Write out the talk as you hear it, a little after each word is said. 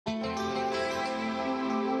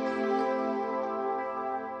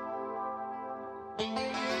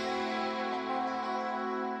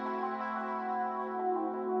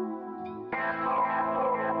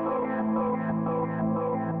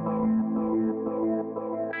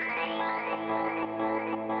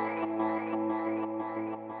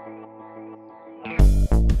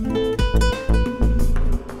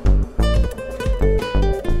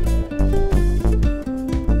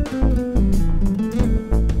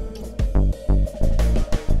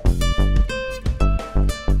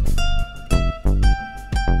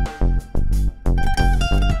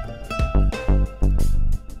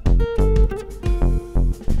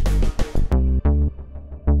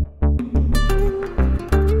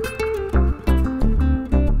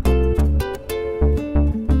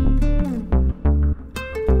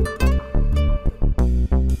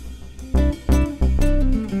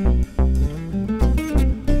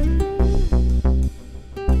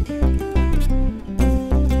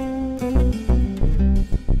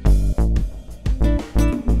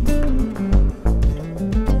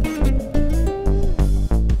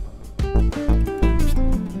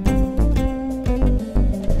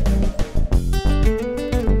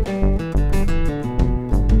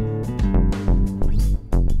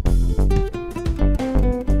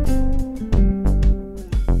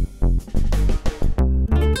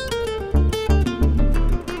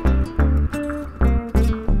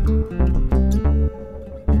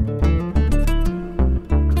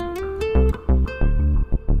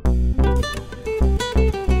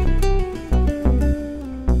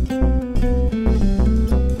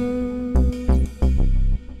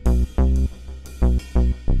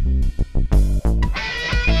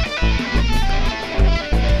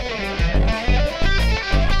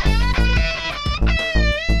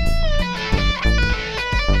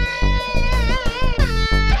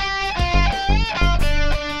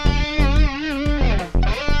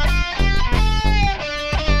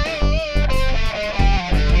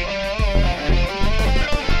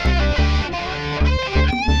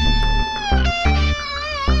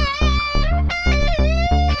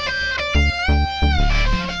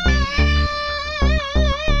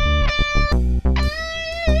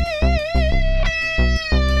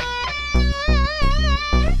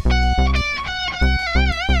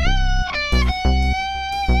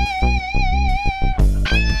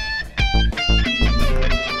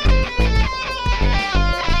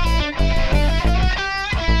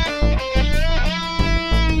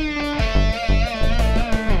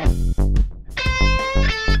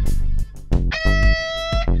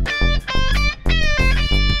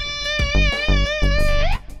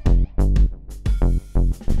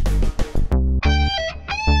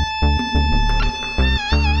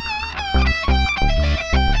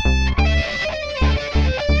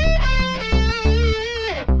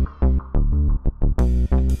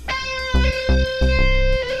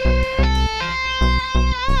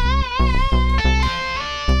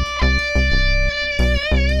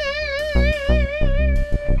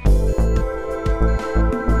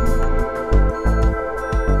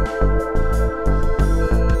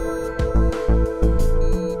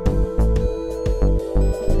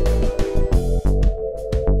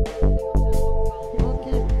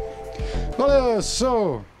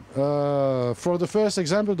So, for the first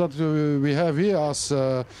example that we have here as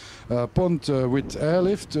a pond with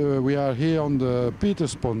airlift, we are here on the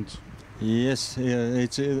Peters pond. Yes,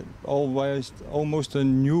 it's always almost a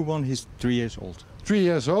new one. He's 3 years old. 3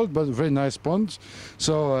 years old, but a very nice pond.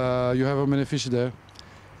 So you have how many fish there?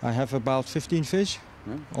 I have about 15 fish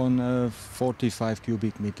on 45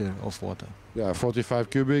 cubic meter of water. Yeah,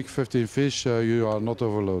 45 cubic, 15 fish, you are not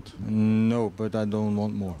overload. No, but I don't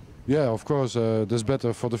want more. Yeah, of course, that's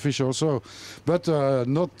better for the fish also. But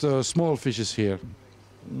not small fishes here.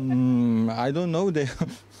 I don't know, the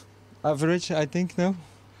average I think, no?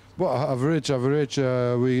 Well, average,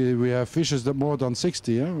 we have fishes that more than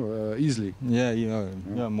 60, easily.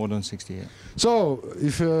 Yeah, more than 60, yeah. So,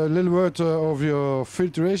 if a little word of your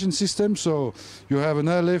filtration system, so you have an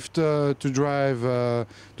airlift to drive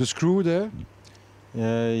the screw there?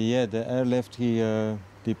 Yeah, the airlift, he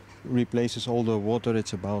replaces all the water.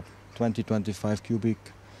 It's about 20-25 cubic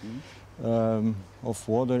of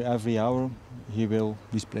water every hour he will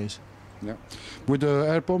displace. Yeah. With the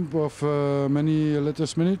air pump of many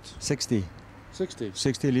liters minute? 60. 60?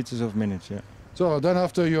 60 liters of minute, yeah. So then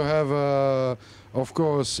after you have, of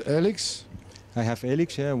course, helix. I have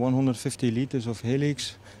helix, yeah, 150 liters of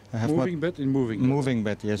helix. I have moving bed in moving bed? Moving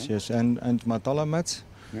bed, yes, yes. And matala mats.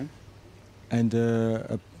 Yeah. And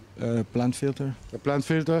a plant filter. A plant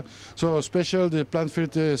filter. So special, the plant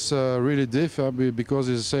filter is really deep because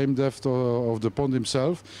it's the same depth of the pond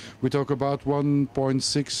himself. We talk about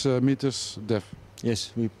 1.6 meters depth.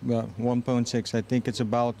 Yes, 1.6. I think it's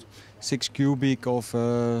about 6 cubic of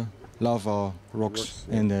lava rocks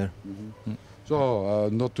in there. Mm-hmm. So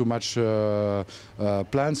not too much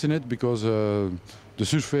plants in it because the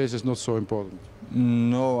surface is not so important.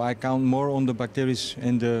 No, I count more on the bacteria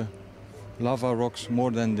in the lava rocks more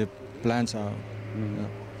than the plants are. Yeah.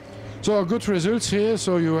 So good results here.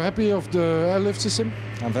 So you're happy of the airlift system?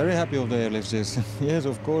 I'm very happy of the airlift system. Yes,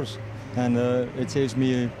 of course. And it saves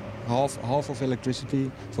me half of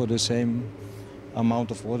electricity for the same amount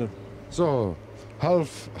of water. So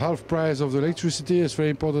half price of the electricity is very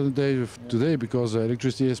important today because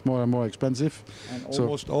electricity is more and more expensive. And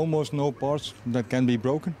almost no parts that can be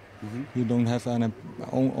broken. Mm-hmm. You don't have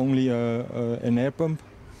only an air pump.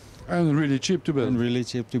 And really cheap to build. And really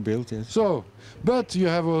cheap to build, yes. So, but you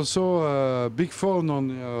have also a big phone on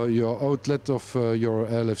your outlet of your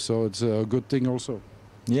airlift, so it's a good thing also.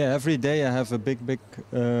 Yeah, every day I have a big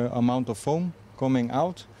amount of foam coming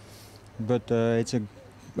out, but it's a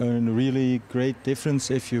really great difference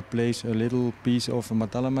if you place a little piece of a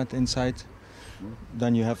matala mat inside.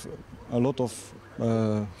 Then you have a lot of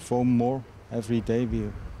foam more every day.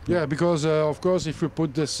 Yeah, because of course if you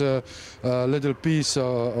put this little piece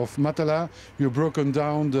of matala, you've broken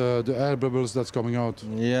down the air bubbles that's coming out.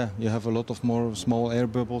 Yeah, you have a lot of more small air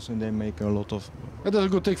bubbles and they make a lot of... And that's a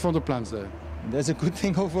good thing for the plants there. That's a good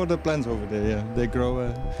thing for the plants over there, yeah. They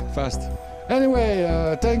grow fast.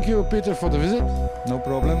 Anyway, thank you Peter for the visit. No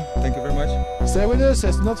problem, thank you very much. Stay with us,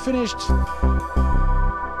 it's not finished.